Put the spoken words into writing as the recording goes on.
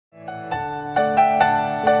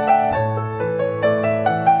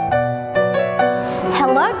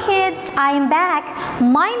kids, I'm back.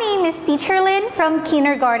 My name is Teacher Lynn from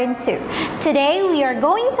Kindergarten 2. Today we are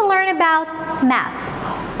going to learn about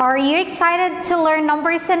math. Are you excited to learn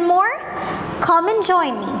numbers and more? Come and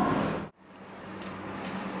join me.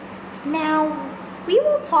 Now we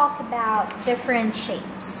will talk about different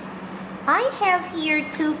shapes. I have here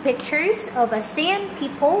two pictures of ASEAN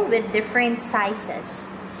people with different sizes.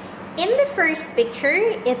 In the first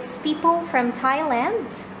picture, it's people from Thailand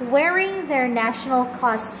wearing their national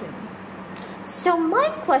costume. So my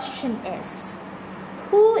question is,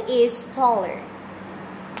 who is taller?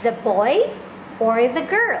 The boy or the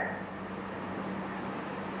girl?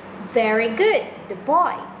 Very good, the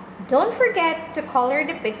boy. Don't forget to color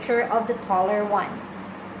the picture of the taller one.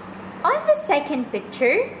 On the second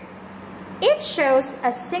picture, it shows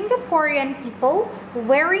a Singaporean people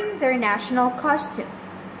wearing their national costume.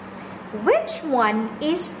 Which one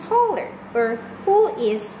is taller, or who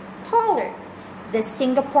is taller? The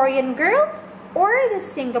Singaporean girl or the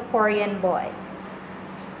Singaporean boy?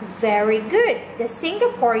 Very good, the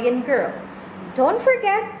Singaporean girl. Don't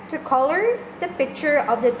forget to color the picture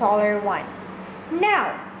of the taller one.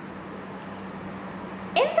 Now,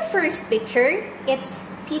 in the first picture, it's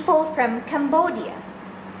people from Cambodia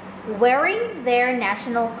wearing their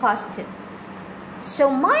national costume. So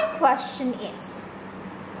my question is,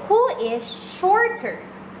 who is shorter?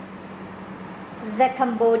 The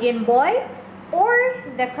Cambodian boy or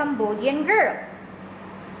the Cambodian girl?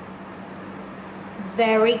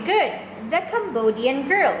 Very good, the Cambodian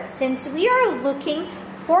girl, since we are looking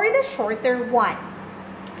for the shorter one.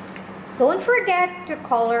 Don't forget to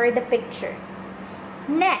color the picture.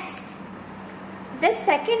 Next, the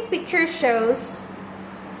second picture shows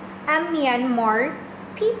a Myanmar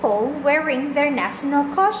people wearing their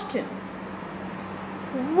national costume.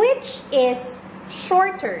 Which is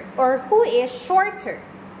shorter, or who is shorter?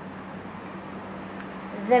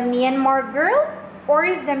 The Myanmar girl or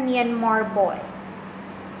the Myanmar boy?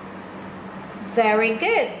 Very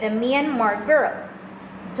good, the Myanmar girl.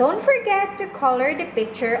 Don't forget to color the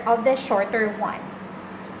picture of the shorter one.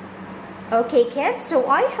 Okay kids, so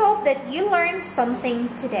I hope that you learned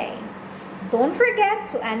something today. Don't forget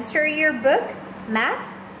to answer your book, Math,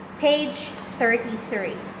 page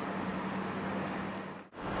 33.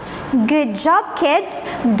 Good job, kids!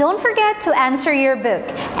 Don't forget to answer your book.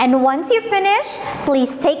 And once you finish,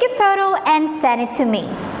 please take a photo and send it to me.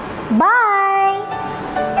 Bye!